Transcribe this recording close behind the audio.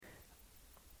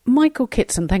Michael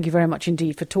Kitson, thank you very much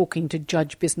indeed for talking to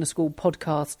Judge Business School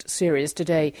podcast series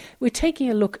today. We're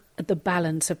taking a look at the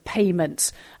balance of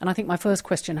payments, and I think my first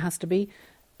question has to be,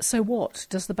 so what?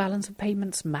 Does the balance of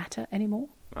payments matter anymore?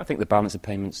 I think the balance of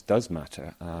payments does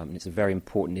matter. It's a very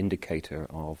important indicator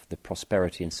of the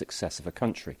prosperity and success of a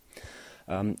country.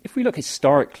 If we look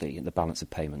historically at the balance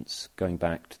of payments, going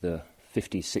back to the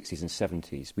 50s, 60s and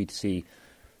 70s, we'd see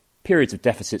periods of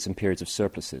deficits and periods of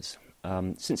surpluses.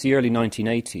 Since the early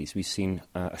 1980s, we've seen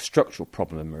a structural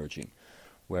problem emerging,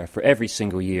 where for every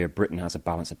single year, Britain has a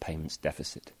balance of payments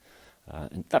deficit.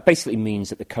 And that basically means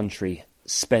that the country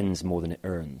spends more than it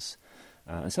earns.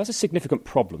 And so that's a significant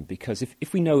problem, because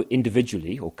if we know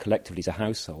individually or collectively as a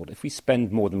household, if we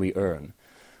spend more than we earn,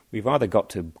 we've either got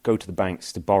to go to the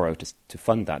banks to borrow to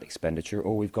fund that expenditure,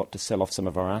 or we've got to sell off some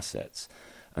of our assets.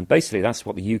 And basically that's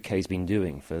what the UK has been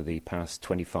doing for the past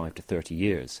 25 to 30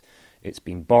 years. It's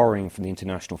been borrowing from the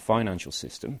international financial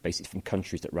system, basically from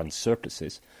countries that run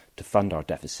surpluses, to fund our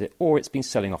deficit, or it's been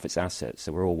selling off its assets.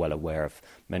 So we're all well aware of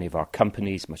many of our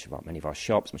companies, many of our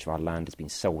shops, much of our land has been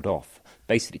sold off,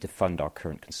 basically to fund our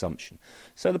current consumption.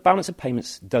 So the balance of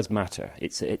payments does matter.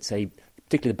 Particularly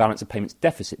the balance of payments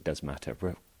deficit does matter.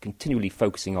 We're continually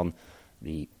focusing on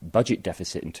the budget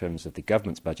deficit in terms of the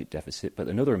government's budget deficit, but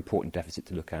another important deficit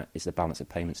to look at is the balance of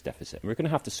payments deficit. And we're going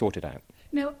to have to sort it out.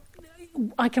 Now,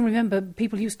 I can remember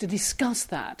people used to discuss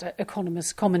that,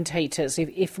 economists, commentators,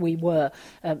 if we were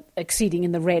exceeding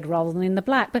in the red rather than in the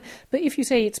black. But if you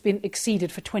say it's been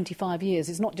exceeded for 25 years,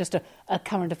 it's not just a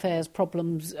current affairs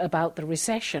problems about the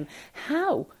recession.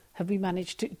 How have we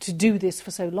managed to do this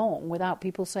for so long without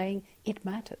people saying it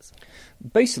matters?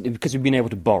 Basically because we've been able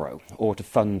to borrow or to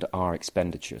fund our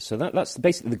expenditure. So that's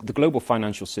basically the global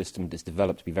financial system is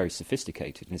developed to be very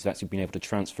sophisticated, and it's actually been able to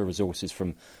transfer resources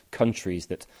from countries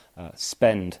that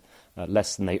spend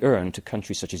less than they earn to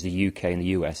countries such as the UK and the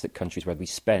US, that countries where we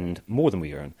spend more than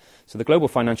we earn. So the global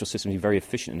financial system is very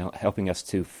efficient in helping us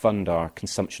to fund our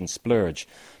consumption splurge.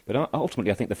 But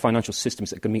ultimately, I think the financial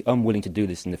systems are going to be unwilling to do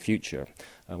this in the future.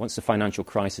 Once the financial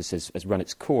crisis has run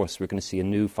its course, we're going to see a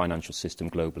new financial system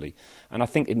globally. And I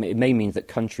think it may mean that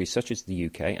countries such as the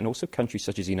UK and also countries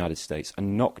such as the United States are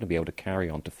not going to be able to carry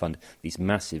on to fund these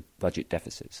massive budget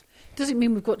deficits. Does it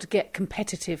mean we've got to get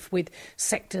competitive with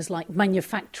sectors like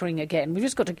manufacturing again? We've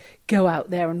just got to go out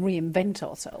there and reinvent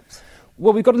ourselves.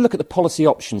 Well, we've got to look at the policy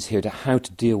options here to how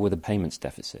to deal with a payments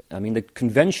deficit. I mean, the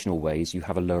conventional way is you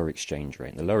have a lower exchange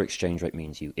rate. And the lower exchange rate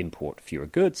means you import fewer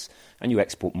goods and you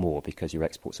export more because your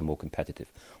exports are more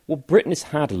competitive. Well, Britain has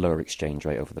had a lower exchange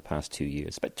rate over the past 2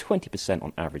 years, about 20%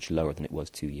 on average lower than it was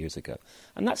 2 years ago.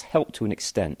 And that's helped to an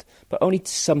extent, but only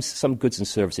to some goods and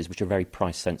services which are very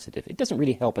price sensitive. It doesn't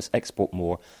really help us export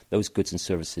more those goods and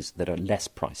services that are less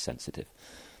price sensitive.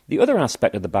 The other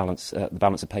aspect of the balance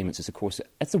of payments is, of course,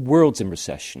 as the world's in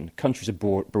recession, countries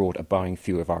abroad are buying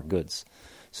fewer of our goods.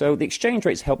 So the exchange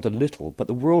rate's helped a little, but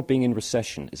the world being in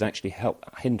recession has actually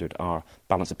hindered our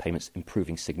balance of payments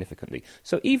improving significantly.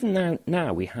 So even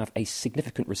now we have a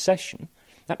significant recession.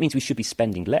 That means we should be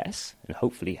spending less and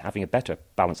hopefully having a better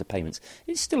balance of payments.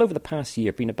 It's still over the past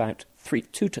year been about 2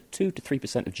 to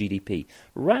 3% of GDP,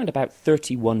 around about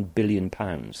 £31 billion.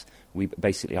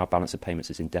 Our balance of payments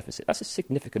is in deficit. That's a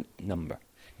significant number.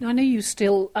 Now, I know you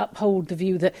still uphold the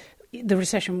view that the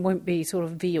recession won't be sort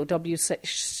of V or W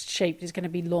shaped, it's going to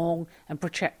be long and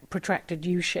protracted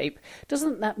U shape.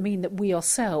 Doesn't that mean that we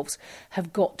ourselves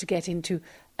have got to get into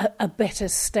a better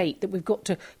state, that we've got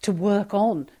to work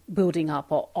on building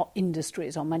up our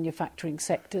industries, our manufacturing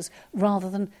sectors,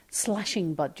 rather than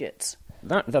slashing budgets?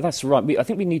 That's right. I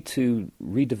think we need to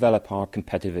redevelop our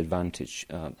competitive advantage.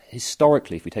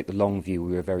 Historically, if we take the long view,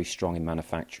 we were very strong in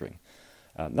manufacturing.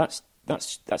 That's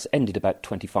ended about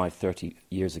 25, 30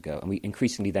 years ago, and we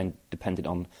increasingly then depended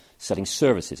on selling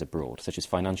services abroad, such as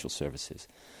financial services.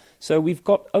 So we've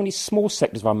got only small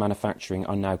sectors of our manufacturing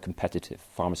are now competitive.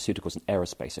 Pharmaceuticals and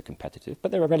aerospace are competitive,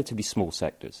 but they're relatively small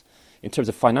sectors. In terms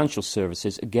of financial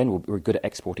services, again, we're good at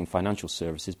exporting financial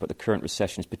services, but the current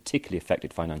recession has particularly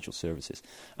affected financial services.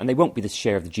 And they won't be the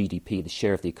share of the GDP, the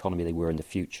share of the economy they were in the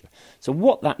future. So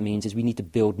what that means is we need to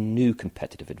build new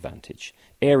competitive advantage,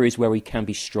 areas where we can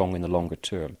be strong in the longer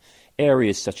term.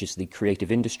 Areas such as the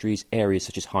creative industries, areas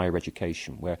such as higher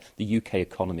education, where the UK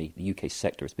economy, the UK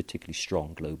sector is particularly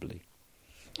strong globally.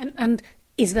 And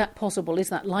is that possible? Is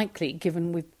that likely,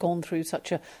 given we've gone through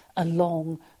such a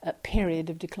long period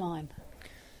of decline?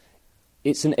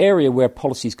 It's an area where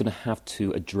policy is going to have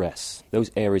to address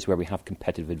those areas where we have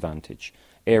competitive advantage,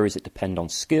 areas that depend on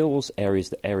skills, areas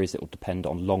that will depend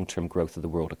on long-term growth of the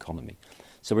world economy.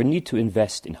 So we need to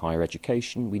invest in higher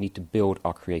education, we need to build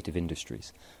our creative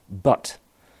industries. But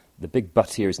The big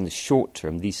but here is in the short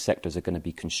term, these sectors are going to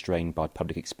be constrained by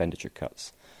public expenditure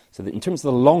cuts. So that in terms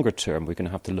of the longer term, we're going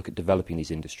to have to look at developing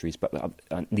these industries,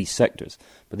 these sectors.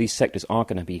 But these sectors are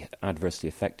going to be adversely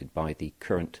affected by the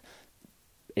current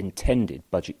intended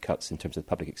budget cuts in terms of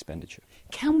public expenditure.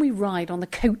 Can we ride on the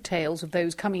coattails of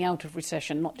those coming out of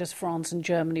recession, not just France and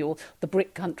Germany or the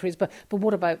BRIC countries, but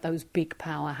what about those big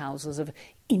powerhouses of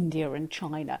India and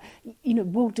China?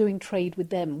 Will doing trade with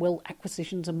them, will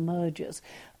acquisitions and mergers,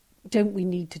 don't we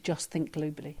need to just think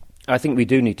globally? I think we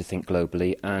do need to think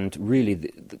globally, and really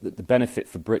the benefit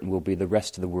for Britain will be the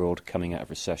rest of the world coming out of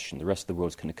recession. The rest of the world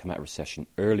is going to come out of recession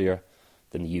earlier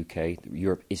than the UK.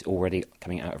 Europe is already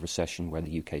coming out of recession where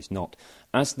the UK is not.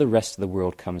 As the rest of the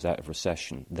world comes out of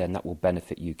recession, then that will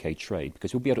benefit UK trade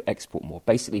because we'll be able to export more.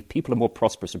 Basically, if people are more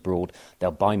prosperous abroad,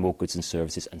 they'll buy more goods and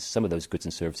services, and some of those goods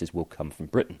and services will come from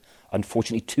Britain.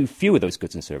 Unfortunately, too few of those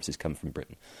goods and services come from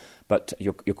Britain. But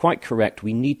you're quite correct.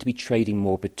 We need to be trading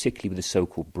more, particularly with the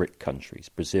so-called BRIC countries,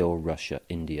 Brazil, Russia,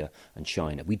 India and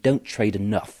China. We don't trade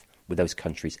enough with those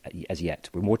countries as yet.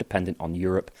 We're more dependent on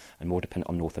Europe and more dependent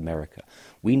on North America.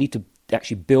 We need to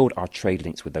actually build our trade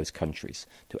links with those countries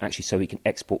so we can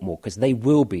export more, because they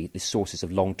will be the sources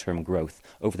of long-term growth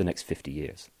over the next 50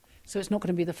 years. So it's not going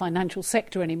to be the financial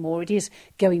sector anymore. It is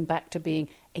going back to being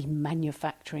a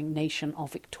manufacturing nation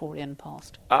of Victorian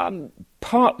past.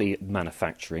 Partly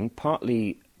manufacturing,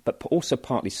 but also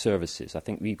partly services. I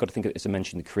think we've got to think of it, as I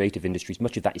mentioned, the creative industries.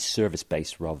 Much of that is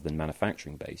service-based rather than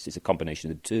manufacturing-based. It's a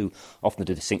combination of the two. Often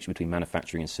the distinction between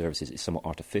manufacturing and services is somewhat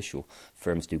artificial.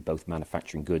 Firms do both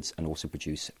manufacturing goods and also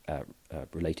produce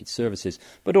related services.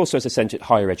 But also, as I said,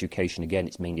 higher education, again,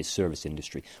 it's mainly a service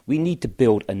industry. We need to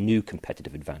build a new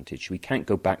competitive advantage. We can't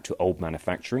go back to old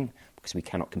manufacturing, because we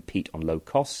cannot compete on low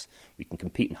costs. We can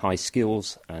compete in high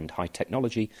skills and high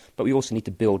technology, but we also need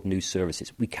to build new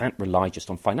services. We can't rely just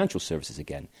on financial services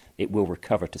again. It will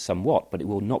recover to somewhat, but it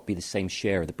will not be the same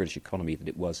share of the British economy that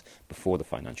it was before the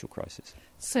financial crisis.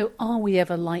 So are we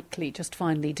ever likely, just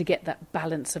finally, to get that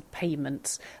balance of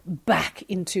payments back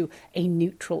into a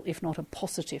neutral, if not a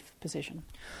positive position?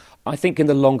 I think in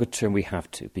the longer term we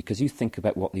have to, because you think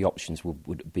about what the options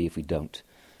would be if we don't.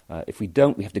 If we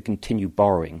don't, we have to continue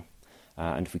borrowing.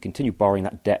 And if we continue borrowing,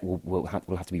 that debt will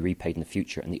have to be repaid in the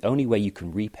future. And the only way you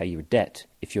can repay your debt,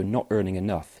 if you're not earning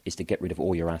enough, is to get rid of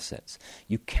all your assets.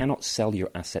 You cannot sell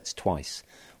your assets twice.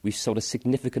 We've sold a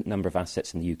significant number of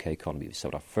assets in the UK economy. We've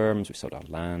sold our firms, we've sold our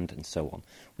land, and so on.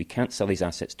 We can't sell these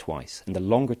assets twice. In the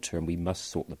longer term, we must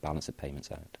sort the balance of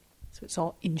payments out. So it's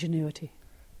our ingenuity.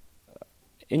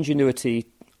 Ingenuity,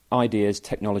 ideas,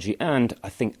 technology, and, I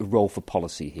think, a role for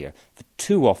policy here. For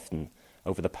too often,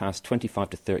 over the past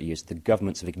 25 to 30 years, the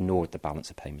governments have ignored the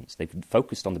balance of payments. They've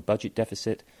focused on the budget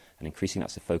deficit, and increasingly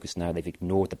that's the focus now. They've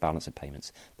ignored the balance of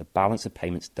payments. The balance of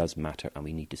payments does matter, and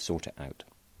we need to sort it out.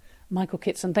 Michael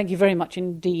Kitson, thank you very much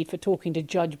indeed for talking to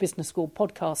Judge Business School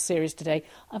podcast series today.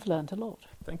 I've learned a lot.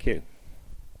 Thank you.